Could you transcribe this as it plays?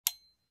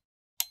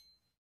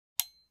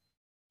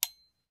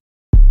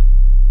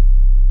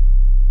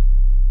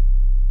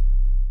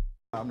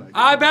I'm not.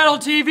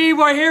 iBattleTV,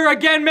 we're here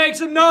again. Make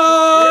some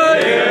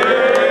noise!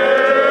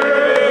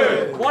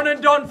 Yeah. One and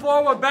done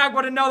for. We're back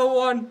with another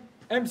one.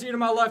 MC to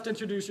my left,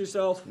 introduce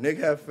yourself. NIK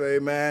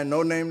JEFE, man.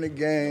 No name in the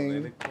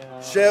game.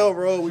 Shell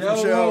Road, we from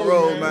Shell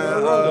Road,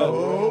 man.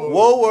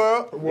 Whoa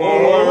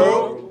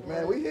World.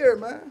 Man, we here,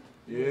 man.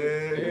 Yeah.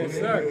 Yes,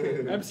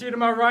 sir. MC to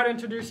my right,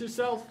 introduce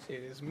yourself.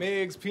 It's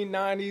MIGGS,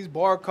 P90s,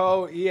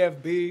 Barcode,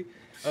 EFB,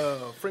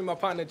 Free My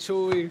Partner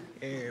Chewy,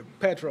 and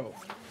Petro.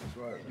 That's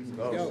right.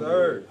 Yo,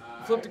 sir.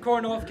 Flip the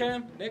coin off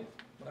cam. Nick,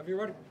 whenever you're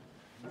ready.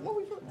 What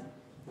we flipped?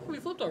 We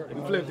flipped already.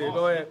 We flipped it.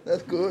 Go ahead.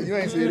 That's cool. You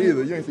ain't see it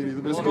either.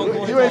 It's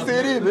cool. You ain't see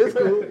it either. It's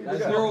cool.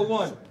 That's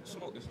 0-1.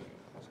 Smoke this thing.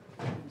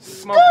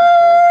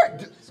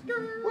 Skirt!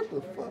 What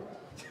the fuck?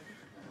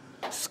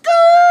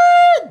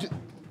 Skirt!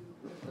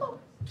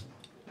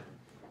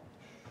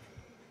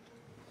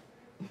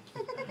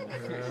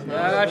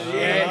 Ah,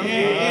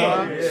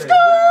 shit. Go.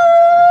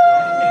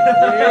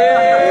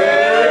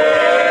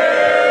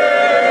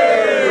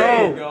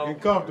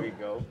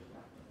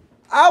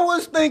 I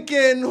was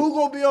thinking, who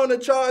gonna be on the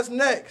charts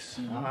next?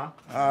 All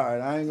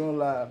right, I ain't gonna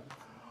lie.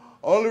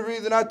 Only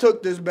reason I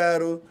took this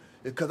battle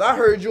is because I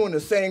heard you in the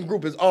same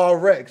group as All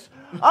Rex.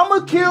 I'ma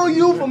kill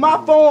you for my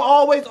phone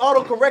always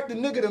auto-correcting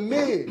nigga to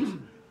MIGGS.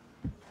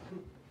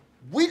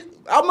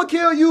 I'ma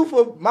kill you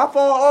for my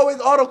phone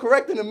always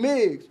auto-correcting to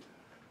MIGGS.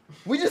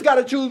 We just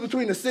gotta choose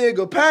between a cig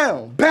or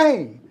pound.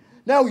 Bang!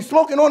 Now we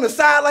smoking on the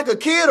side like a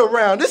kid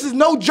around. This is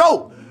no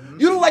joke.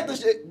 You look like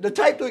the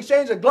type to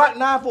exchange a Glock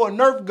 9 for a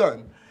Nerf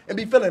gun and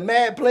be feeling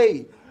mad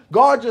played.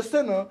 Guard your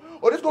center,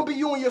 or this gonna be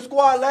you and your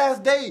squad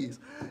last days.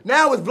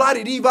 Now it's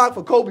Vladi Divac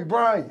for Kobe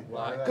Bryant.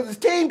 Cause his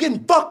team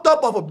getting fucked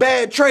up off a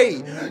bad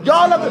trade.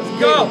 Y'all ever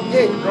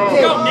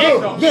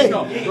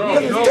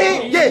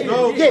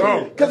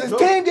Cause his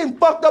team getting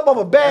fucked up off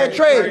a bad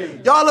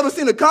trade. Y'all ever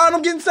seen a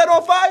condom getting set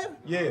on fire?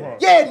 Yeah.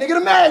 Yeah, nigga,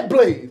 the mag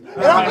blaze.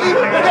 And I'm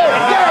even,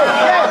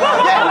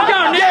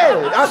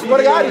 I swear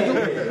to God, I do.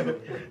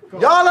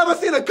 Y'all ever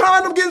seen a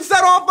condom getting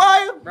set on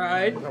fire?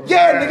 Right.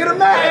 Yeah, nigga, the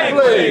mag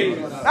blaze.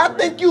 I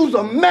think you's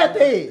a meth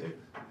head.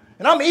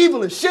 And I'm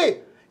evil as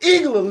shit.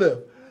 Eagle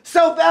lift.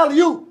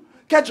 Self-alley-oop.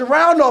 Catch a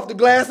round off the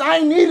glass. I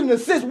ain't need an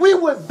assist. We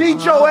would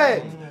beat your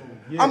ass.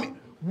 I mean,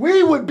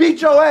 we would beat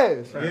your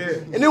ass.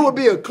 And it would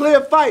be a clear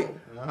fight.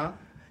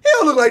 He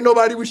don't look like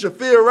nobody we should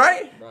fear,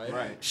 right?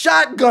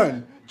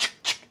 Shotgun.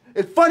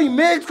 It's funny,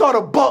 MIGGS caught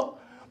a buck,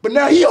 but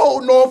now he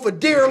holding on for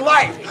dear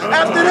life.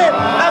 After that,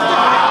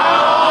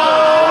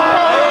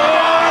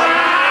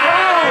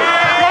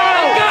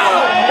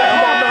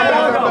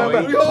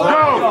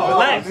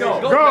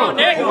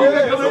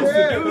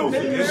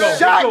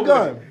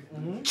 shotgun.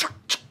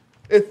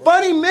 It's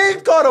funny,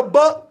 MIGGS caught a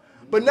buck,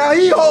 but now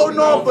he holding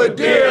on for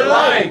dear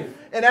life.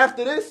 And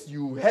after this,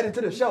 you headed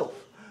to the shelf.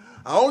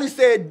 I only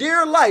said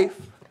dear life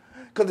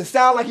because it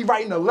sounds like he's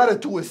writing a letter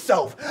to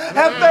himself.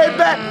 Hefe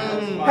back.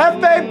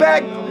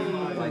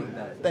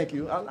 Thank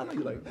you. I know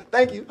you like it.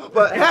 Thank you.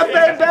 But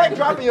Hefe back,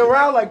 dropping you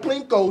around like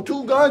Plinko.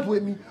 2 guns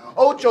with me.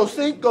 Ocho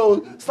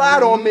Cinco,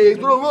 slide on MIGGS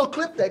with a little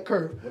clip that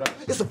curve.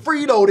 It's a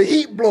Frito, the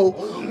heat blow.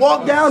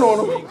 Walk down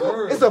on him.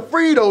 It's a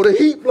Frito, the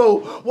heat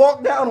blow.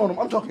 Walk down on him.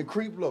 I'm talking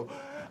creep blow.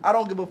 I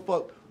don't give a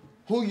fuck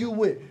who you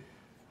with.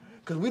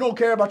 Because we don't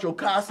care about your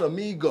Casa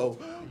Amigo.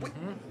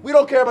 We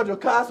don't care about your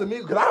Casa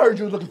Amigo because I heard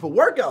you was looking for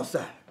work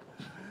outside.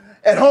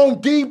 At Home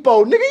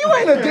Depot. Nigga, you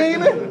ain't a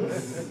demon.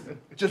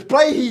 Just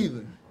play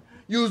heathen.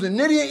 Using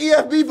Nitty and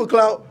EFB for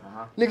clout.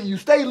 Nigga, you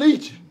stay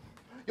leeching.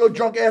 Your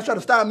drunk ass try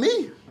to stop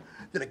me.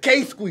 Then a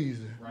case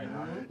squeezing.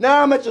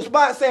 Now I'm at your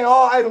spot saying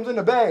all items in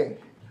the bag.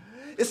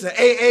 It's an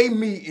AA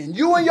meeting.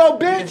 You and your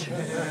bitch.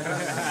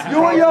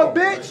 Gonna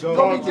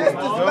be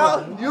distant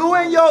spouses. You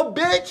and your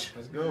bitch.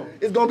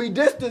 It's gonna be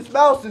distant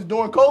spouses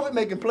during COVID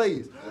making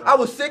plays. I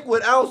was sick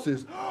with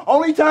ounces.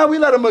 Only time we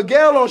let a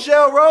Miguel on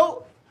Shell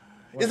Road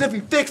is if he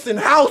fixing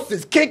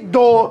houses. Kick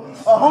door,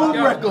 a home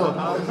wrecker.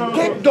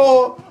 Kick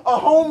door, a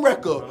home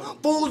wrecker.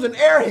 Fool's an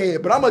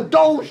airhead, but I'm a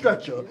dome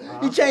stretcher.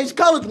 He changed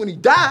colors when he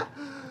died.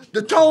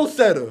 The tone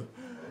setter.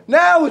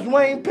 Now it's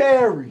Wayne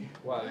Perry.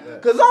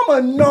 Cause I'm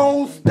a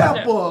known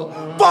stepper.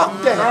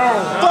 Fuck that.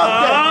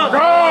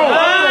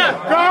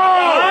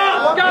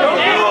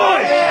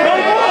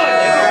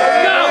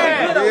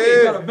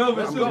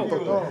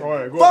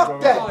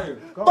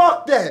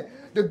 Fuck that.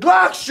 The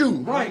Glock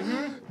shoe.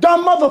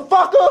 Dumb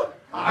motherfucker.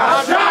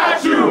 I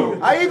shot you.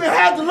 I even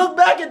had to look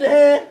back at the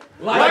hand.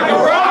 Like a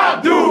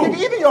rock dude.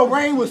 Even your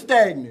rain was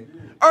stagnant.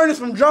 Ernest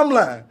from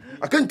Drumline.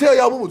 I couldn't tell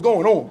y'all what was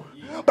going on.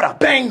 But I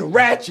banged the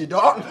ratchet,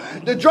 dog.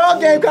 The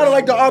drug game kind of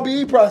like the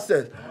RBE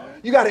process.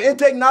 You got to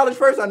intake knowledge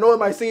first. I know it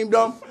might seem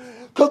dumb.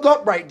 Cook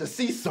up right to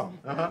see something.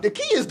 The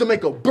key is to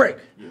make a brick.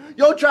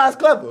 Yo tries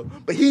clever,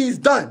 but he's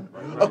done.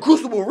 A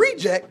crucible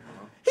reject,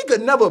 he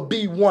could never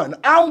be one.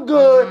 I'm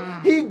good,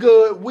 he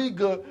good, we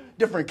good.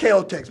 Different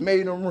Caltex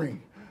made him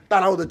ring.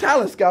 Thought I was a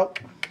talent scout,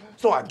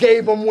 so I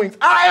gave him wings.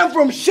 I am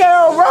from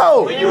Shell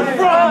Road. Where you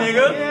from,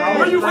 nigga?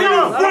 Where you from?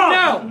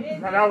 Now,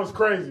 that was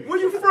crazy. Where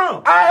you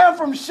from? I am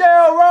from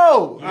Shell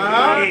Road.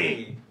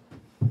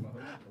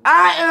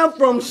 I am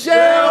from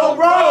Shell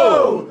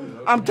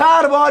Road. I'm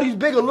tired of all these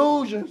big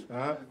illusions.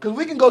 Because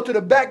we can go to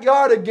the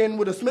backyard again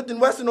with a Smith &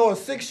 Wesson or a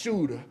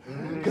 6-shooter.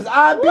 Because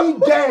I be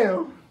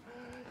damned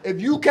if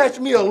you catch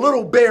me a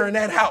little bear in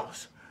that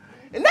house.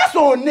 And that's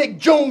on Nick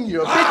Jr.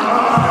 Let's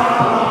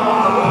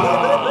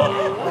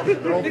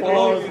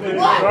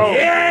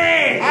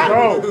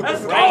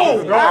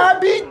go. I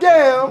be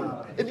damned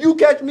if you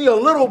catch me a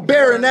little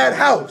bear in that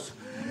house.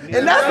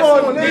 And that's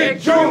on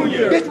Nick Jr.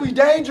 Bitch, we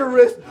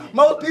dangerous.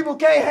 Most people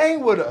can't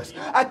hang with us.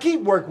 I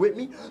keep work with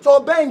me, so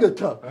a banger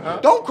tough.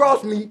 Don't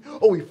cross me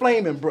or we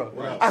flaming, bro.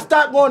 I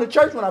stopped going to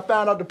church when I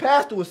found out the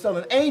pastor was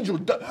selling angel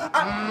dust.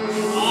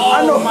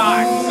 I know.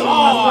 My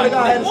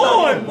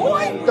God.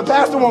 Boy. The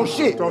pastor won't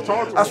shit.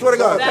 I swear to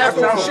God, the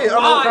pastor won't shit.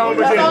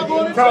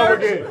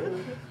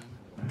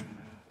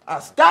 I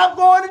stopped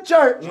going to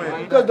church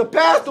because the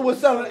pastor was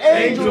selling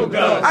angel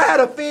dust. I had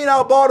a fiend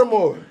out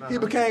Baltimore. He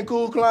became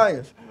cool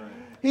clients.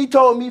 He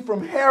told me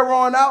from here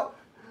on out,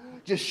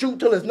 just shoot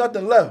till there's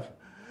nothing left.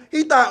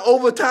 He thought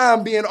over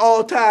time being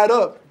all tied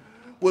up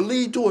would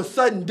lead to a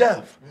sudden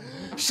death.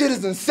 Shit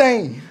is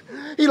insane.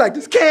 He like,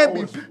 this can't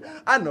be,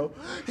 I know.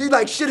 He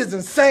like, shit is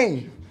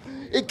insane.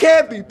 It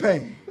can't be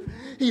pain.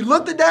 He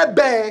looked at that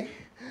bag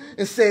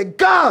and said,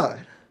 God.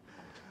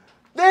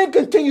 Then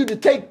continued to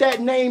take that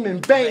name in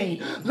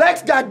vain.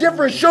 Lex got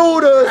different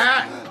shooters.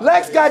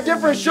 Lex got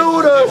different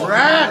shooters.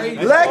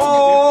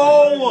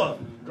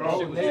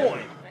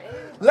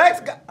 Lex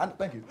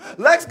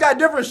got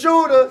different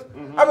shooters.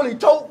 I really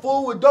tote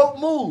fool with dope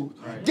moves.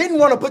 Didn't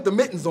want to put the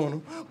mittens on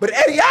him, but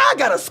Eddie, I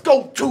got a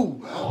scope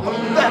too.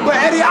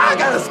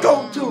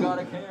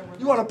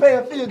 You want to pay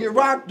a fee to get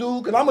rocked,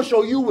 dude? Cause I'm gonna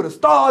show you what a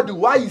star do.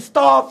 Why you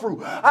star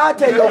fruit? I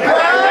tell you.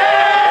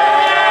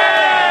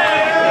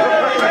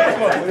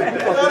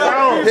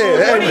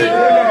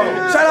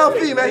 Shout out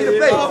Fee, man. He the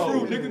face. Star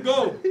fruit, nigga,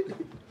 go.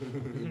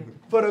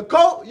 For the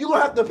coat, you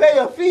gonna have to pay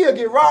a fee to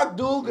get rocked,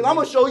 dude, because I'm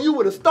gonna show you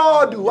what a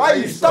star do. I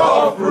eat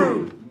star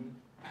fruit.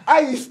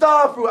 I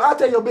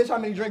tell your bitch how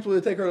many drinks will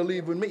it take her to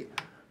leave with me.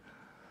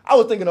 I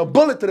was thinking a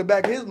bullet to the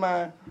back of his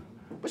mind,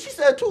 but she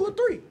said 2 or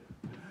 3.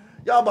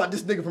 Y'all about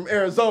this nigga from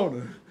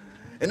Arizona,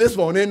 and this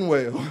won't end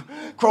well.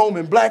 Chrome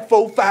and Black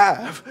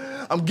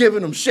 4-5, I'm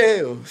giving them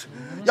shells.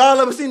 Y'all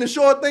ever seen the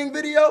Short Thing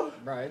video?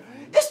 Right.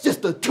 It's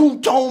just a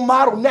 2-tone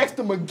model next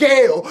to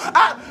Miguel.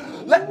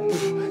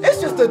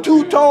 It's just a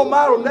 2-tone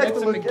model next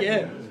to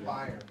Miguel.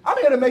 I'm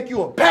here to make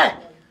you a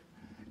pack.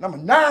 And I'm a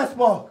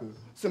 9-sparker.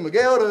 So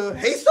Miguel to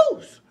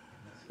Jesus.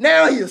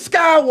 Now he a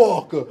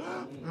Skywalker.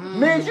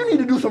 Man, you need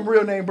to do some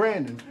real name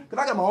branding.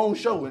 Because I got my own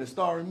show and it's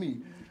starring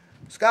me.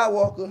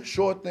 Skywalker,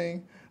 Short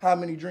Thing, how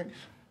many drinks?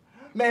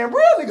 Man,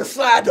 real niggas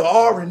slide to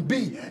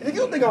R&B. And if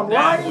you think I'm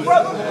lying,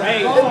 brother,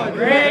 real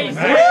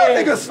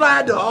niggas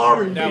slide to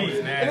R&B.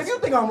 And if you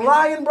think I'm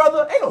lying,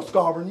 brother, ain't no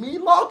scarring me.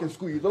 Law can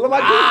squeeze. What am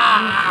I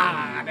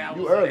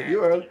doing?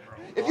 You early.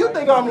 If you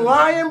think I'm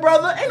lying,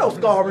 brother, ain't no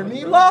scarring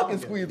me. Law can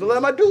squeeze.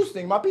 Let my do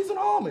sing my peace and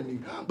harmony.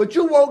 But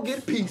you won't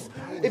get peace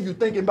if you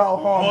thinking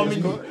about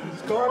harmony.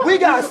 We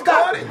got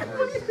stop.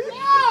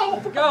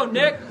 Go,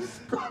 Nick.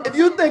 If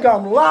you think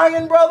I'm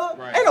lying, brother,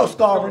 ain't no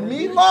scarring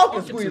me. Law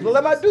can squeeze.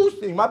 Let my do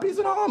sing my peace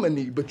and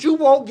harmony. But you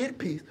won't get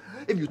peace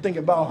if you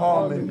thinking about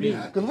harmony.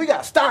 Because we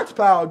got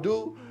stockpile,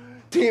 dude.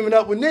 Teaming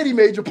up with Nitty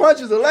made your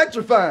punches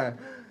electrifying.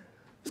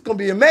 It's going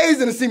to be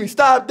amazing to see me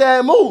stop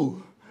that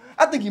move.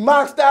 I think he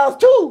mock styles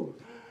too.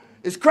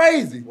 It's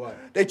crazy.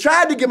 They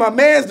tried to get my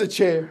man's the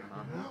chair,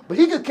 but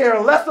he could care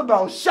less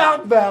about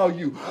shock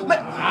value.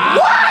 Man,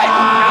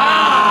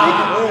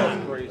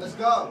 what? Let's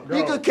go.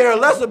 He could care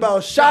less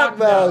about shock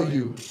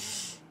value.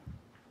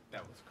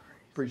 That was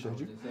crazy. Appreciate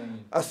you.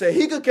 I said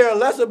he could care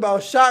less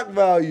about shock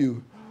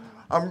value.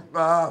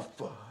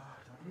 Fuck.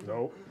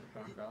 Nope.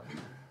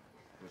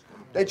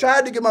 They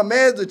tried to get my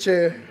man's the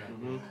chair,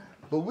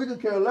 but we could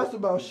care less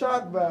about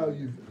shock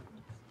value.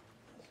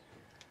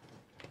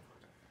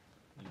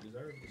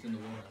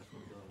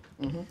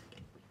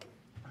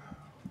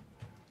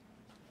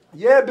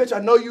 Yeah, bitch, I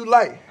know you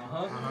light.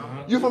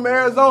 You from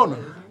Arizona.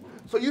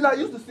 So you're not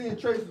used to seeing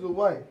traces of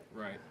white.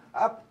 Right.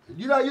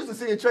 You're not used to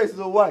seeing traces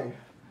of white.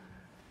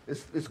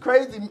 It's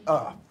crazy.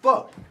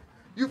 Fuck.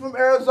 You from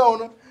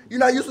Arizona. You're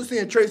not used to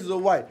seeing traces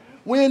of white.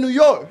 We in New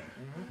York.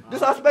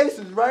 This our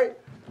spaces, right?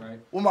 Right.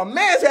 Well, my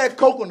man's had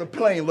coke on the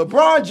plane.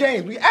 LeBron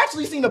James. We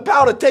actually seen the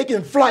powder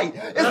taking flight. We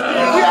actually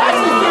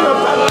seen the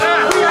powder.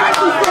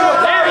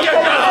 There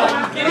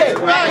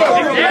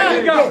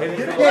you go.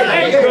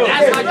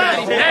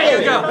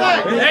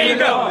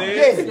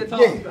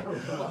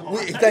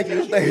 Thank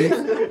you.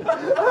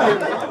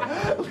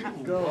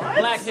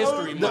 Black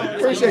History Month.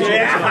 Appreciate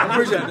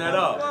that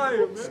up.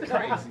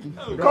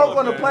 Coke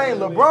on the plane.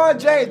 LeBron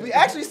James. We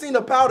actually seen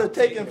the powder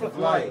taking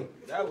flight.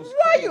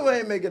 Why you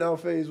ain't make it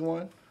out phase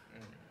 1?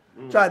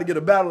 Tried to get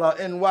a battle out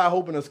NY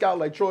hoping a scout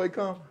like Troy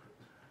come.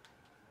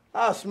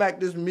 I'll smack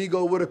this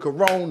Migo with a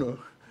Corona.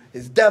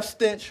 His death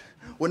stench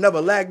will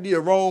never lack the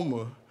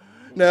aroma.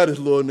 Now this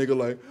little nigga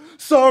like,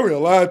 sorry I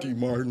lied to you,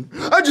 Martin.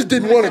 I just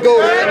didn't want to go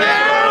there.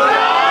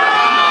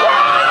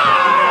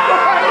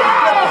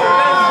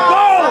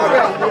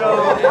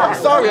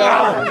 Sorry, Go.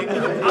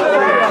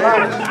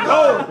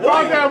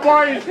 Fuck that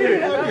Martin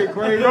shit.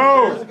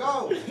 Go.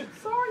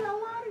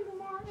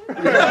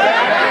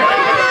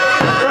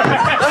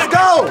 Let's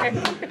go.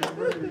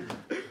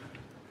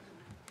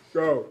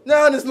 Go.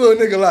 Now this little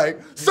nigga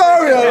like,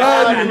 sorry I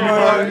lied to you,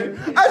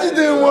 man. I just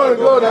didn't want to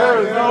go to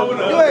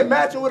Arizona. You ain't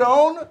matching with the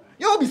owner.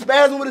 You don't be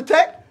spazzing with a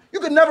tech. You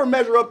could never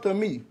measure up to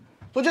me.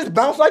 So just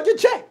bounce like your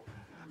check.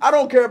 I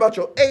don't care about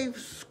your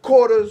eighths,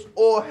 quarters,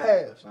 or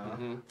halves.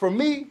 For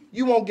me,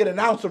 you won't get an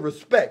ounce of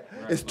respect.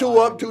 It's 2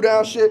 up, 2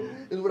 down shit.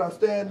 Is what I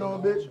stand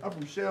on, bitch. I'm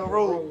from Shell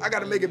Road. I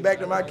gotta make it back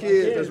to my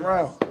kids that's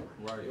round.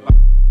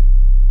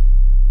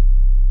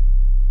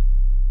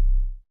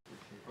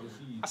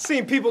 I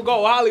seen people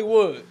go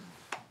Hollywood.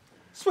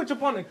 Switch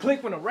up on the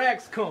click when the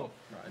rags come.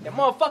 That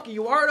motherfucker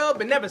you heard of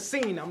but never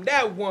seen. I'm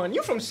that one.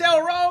 You from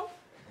Shell Road?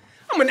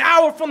 I'm an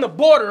hour from the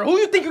border. Who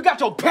you think you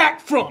got your pack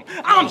from?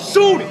 I'm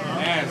shooting.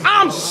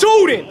 I'm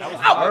shooting.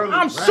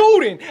 I'm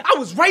shooting. I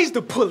was raised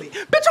a pulley.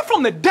 Bitch, I'm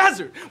from the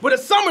desert where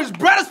the summers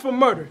bred us for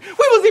murder. We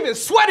was even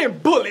sweating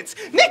bullets.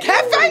 NIK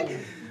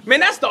JEFE?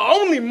 Man, that's the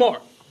only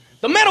mark.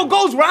 The medal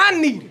goes where I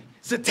need it.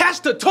 It's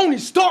attached to Tony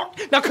Stark.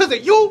 Now, because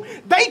of you,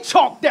 they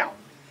chalked out.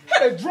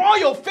 Had to draw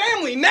your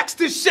family next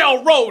to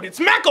Shell Road. It's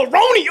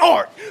macaroni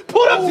art.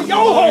 Put up to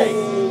your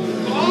home.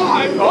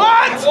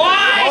 What?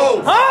 Why?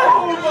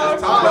 Huh? What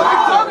are you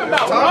talking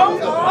about, bro?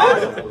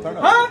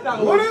 Huh?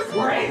 What is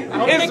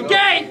it's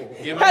gay.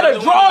 Had to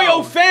draw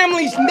your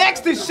families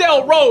next to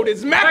Shell Road.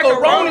 It's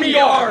macaroni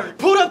art.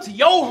 Put up to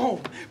your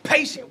home.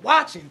 Patient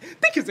watching.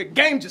 Think it's a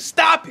game, just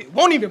stop it.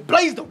 Won't even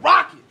blaze the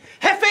rocket.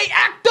 Jefe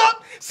act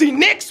up. See,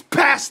 Nick's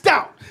passed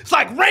out. It's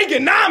like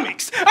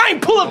Reaganomics. I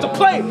ain't pull up to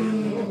play.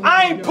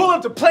 I ain't pull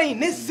up to play in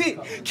this shit.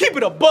 Keep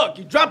it a buck.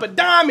 You drop a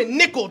dime and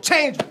nickel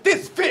change with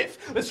this fifth.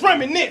 Let's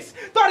reminisce.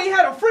 Thought he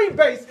had a free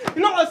base.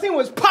 And all I seen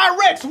was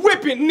Pyrex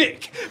whipping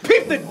Nick.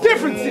 Peep the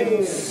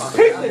differences.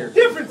 Peep the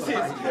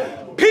differences.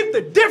 Peep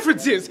the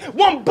differences.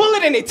 One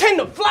bullet and they tend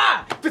to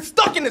fly. If it's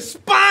stuck in his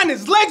spine,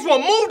 his legs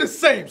won't move the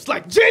same. It's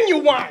like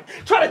genuine.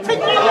 Try to take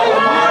my go.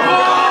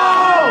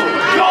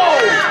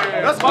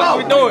 Let's go. Fuck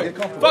is we doing?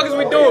 Fuck is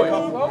we doing?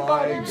 Oh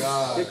my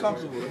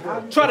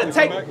God. Try to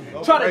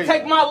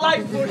take my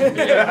life.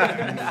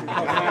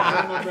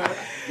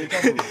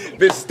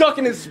 Been stuck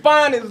in his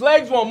spine, his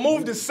legs won't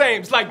move the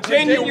same. It's like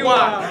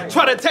genuine.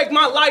 Try to take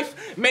my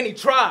life. Many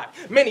tried,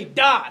 many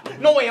died.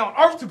 No way on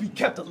earth to be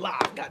kept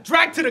alive. Got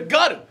dragged to the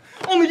gutter.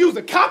 Only use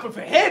the copper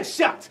for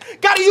headshots.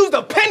 Gotta use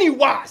the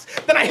Pennywise.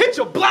 Then I hit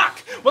your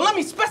block. Well, let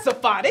me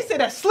specify. They say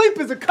that sleep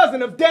is a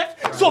cousin of death,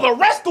 so the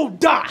rest will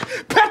die.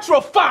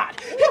 Petrified.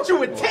 Hit you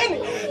with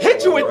 10.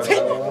 Hit you with 10.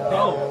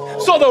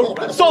 So the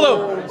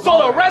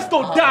rest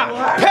will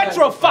die.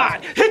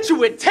 Petrified. Hit you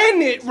with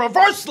 10. It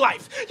reverse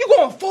life. You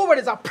going forward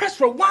as I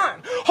press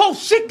rewind. Whole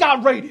shit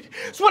got raided.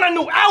 It's when I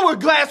knew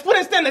Hourglass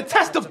wouldn't stand the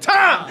test of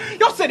time.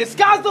 Y'all said the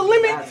sky's the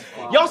limit.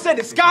 Y'all said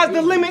the sky's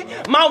the limit.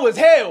 Mine was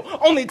hell.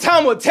 Only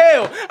time will tell. I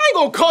ain't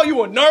gonna call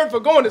you a nerd for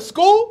going to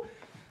school.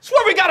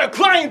 Swear we got a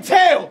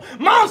clientele.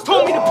 Mom's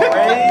told me to pick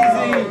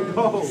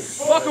a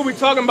fuck are we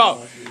talking about?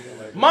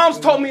 Mom's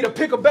told me to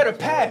pick a better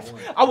path.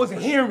 I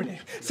wasn't hearing it.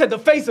 Said the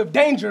face of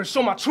danger and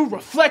show my true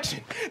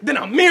reflection. Then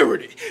I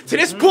mirrored it. To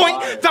this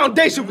point,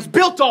 foundation was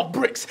built off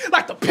bricks,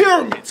 like the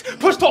pyramids.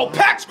 Pushed all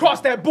packs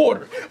across that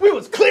border. We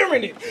was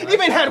clearing it.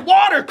 Even had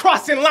water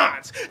crossing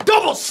lines.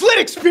 Double slit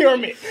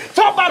experiment.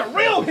 Talk about a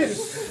real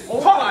hitters.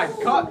 Oh my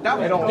God, that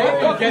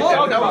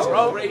was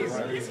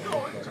crazy.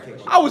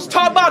 I was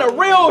taught by the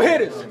real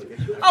hitters.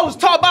 I was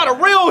taught by the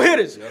real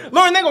hitters.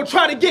 Learn they gonna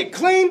try to get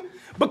clean,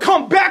 but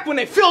come back when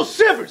they feel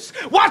shivers.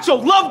 Watch your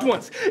loved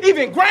ones.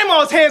 Even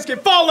grandma's hands can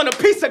fall on a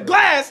piece of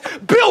glass.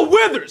 Bill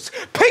Withers.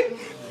 Pick.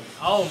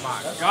 Oh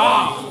my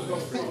God.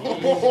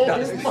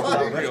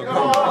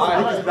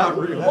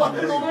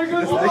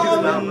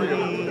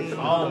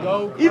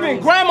 Even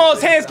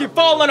grandma's hands can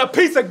fall on a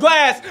piece of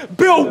glass.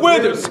 Bill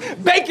Withers.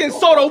 Baking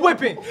soda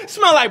whipping.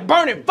 Smell like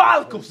burning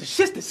follicles. The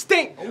shit's the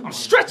stink. I'm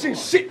stretching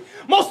shit.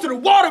 Most of the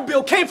water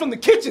bill came from the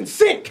kitchen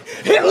sink.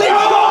 Hit leak.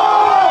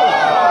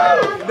 Huh?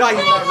 Why?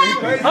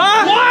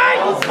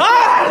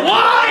 Huh?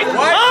 Why?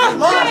 Huh?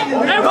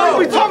 And what are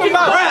we talking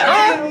about?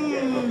 Huh?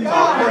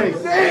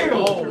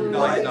 Oh,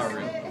 no, he's not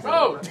real.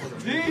 Bro,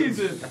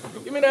 Jesus.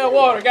 Give me that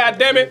water, God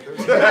damn it.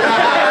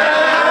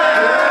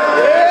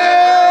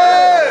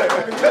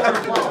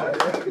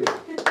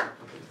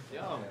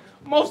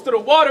 Most of the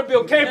water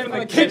bill came from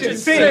the kitchen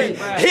sink.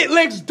 Hit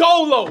licks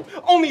dolo.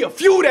 Only a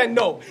few that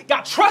know.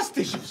 Got trust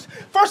issues.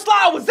 First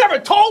lie I was ever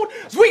told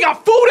is we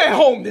got food at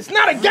home. It's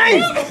not a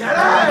game.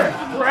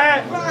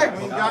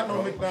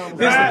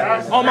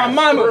 On my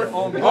mama.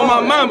 On my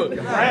mama.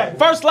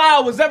 First lie I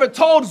was ever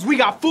told is we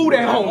got food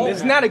at home.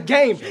 It's not a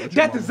game.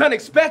 Death is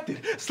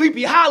unexpected.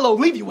 Sleepy Hollow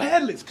leave you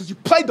headless because you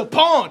played the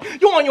pawn.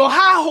 You on your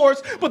high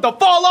horse, but the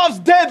fall off's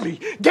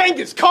deadly.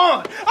 Genghis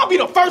Khan. I'll be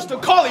the first to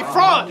call it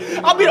fraud.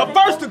 I'll be the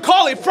first to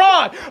call it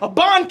fraud. A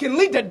bond can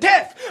lead to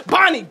death.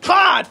 Bonnie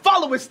Clyde.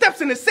 Follow his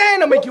steps in the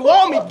sand to make you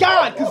all me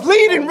God. Cause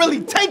leading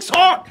really takes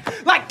heart.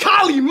 Like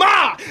Kali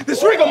Ma.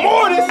 This rigor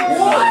mortis.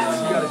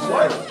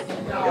 What?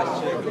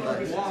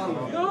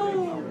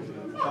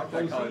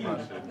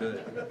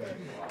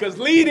 Cause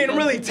leading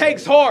really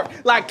takes heart,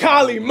 like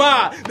Kali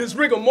Ma. This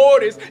rigor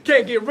mortis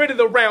can't get rid of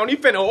the round. He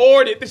finna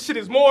hoard it. This shit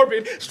is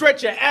morbid.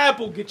 Stretch your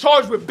apple, get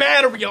charged with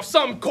battery or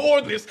something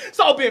cordless. It's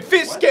all been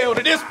fish scaled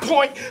at this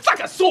point. It's like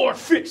a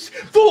swordfish.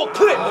 Full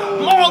clip,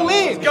 maul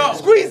in,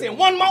 squeezing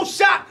one more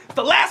shot.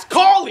 The last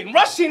calling,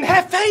 Russian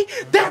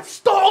Jefe, that's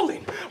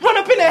stalling. Run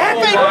up in the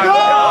Jefe, go!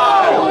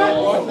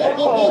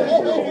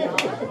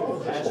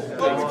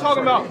 What are we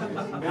talking about?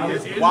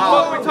 Wow.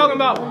 What are we talking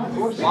about?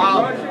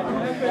 Wow.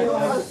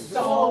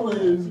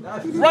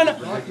 Run up.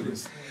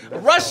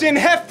 Russian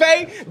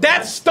Jefe,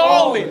 that's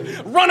stalling.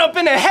 Run up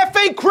in the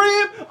Jefe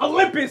crib,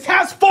 Olympus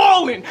has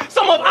fallen.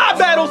 Some of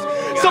iBattle's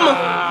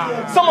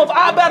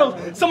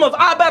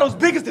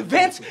biggest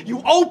events, you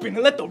open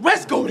and let the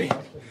rest go in.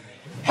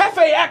 Jefe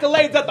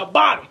accolades at the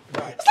bottom.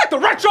 It's like the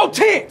retro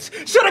 10s.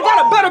 Should've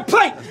got a better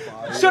plate.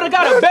 Should've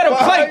got a better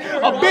plate.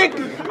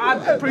 I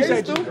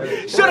appreciate you.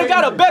 Should've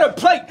got a better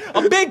plate.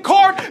 A big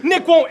card,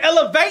 Nick won't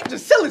elevate,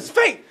 just seal his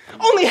fate.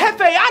 Only Jefe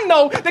I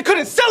know that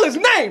couldn't sell his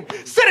name.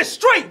 Set it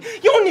straight.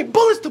 You don't need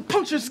bullets to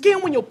puncture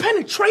skin when you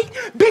penetrate.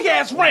 Big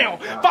ass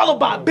round, followed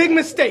by a big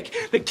mistake.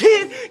 The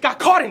kid got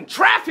caught in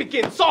traffic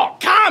and saw a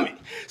comet.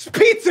 It's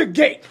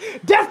Pizzagate.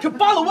 Death could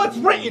follow what's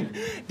written.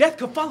 Death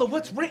could follow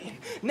what's written.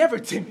 Never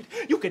timid.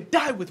 You could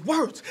die with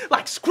words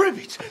like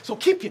scrimmage. So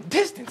keep your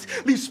distance.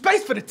 Leave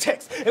space for the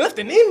text and left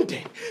an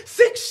indent.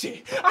 Sick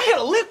shit. I hit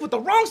a lick with the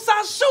wrong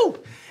size shoe.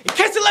 In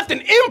case it left an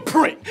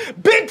imprint.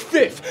 Big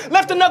Fifth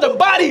left another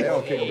body.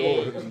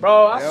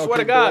 Bro, I swear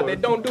to God, they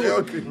don't do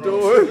it.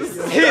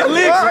 Hit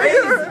licks.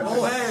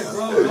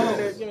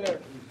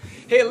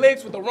 Hit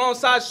licks with the wrong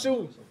size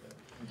shoe.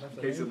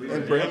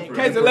 In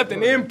case it left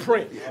an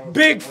imprint.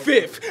 Big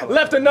Fifth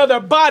left another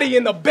body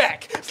in the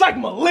back. It's like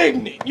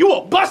malignant. You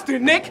a buster,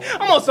 Nick.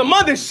 I'm on some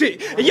other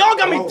shit. And y'all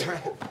got me.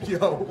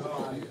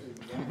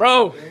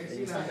 Bro.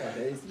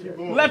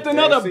 Left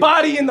another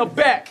body in the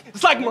back.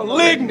 It's like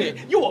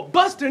malignant. You a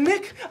buster,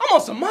 Nick. I'm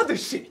on some other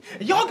shit.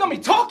 And y'all got me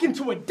talking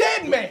to a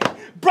dead man.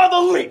 Brother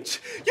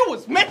Lynch, you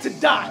was meant to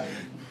die.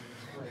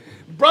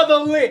 Brother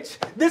Lynch,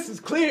 this is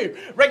clear.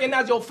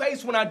 Recognize your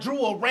face when I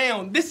drew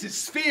around. This is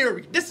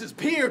sphered, this is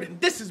peered, and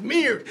this is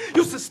mirrored.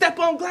 Used to step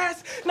on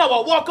glass, now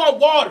I walk on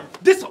water.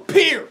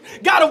 Disappear.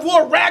 God of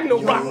War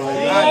Ragnarok.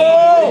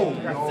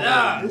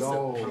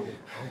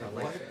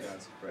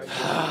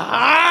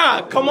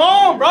 Ah, come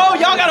on, bro.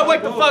 Y'all gotta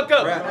wake the fuck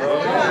up.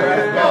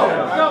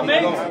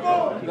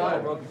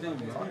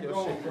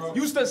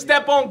 Used to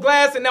step on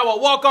glass and now I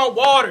walk on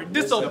water.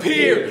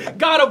 Disappear.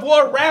 God of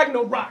War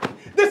Ragnarok.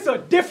 This a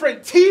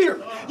different tier.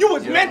 You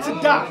was meant to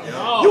die.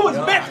 You was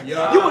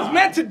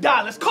meant to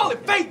die. Let's call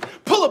it fate.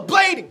 Pull a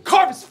blade and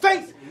carve his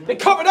face. They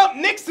covered up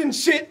Nixon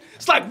shit.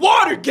 It's like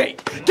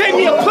Watergate. Gave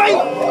me a plate.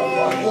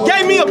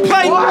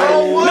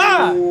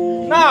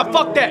 Nah,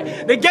 fuck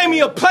that. They gave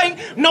me a plate.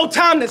 No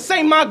time to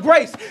say my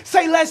grace.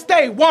 Say let's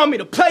stay. Want me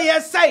to play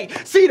SA.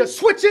 See the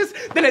switches?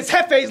 Then it's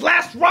Jefe's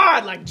last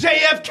ride like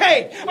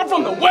JFK. I'm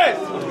from the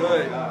West.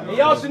 And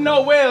y'all should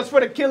know where else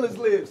where the killers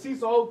live.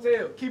 Cecil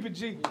Hotel. Keep it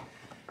G.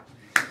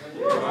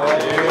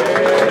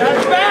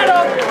 That's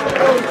better.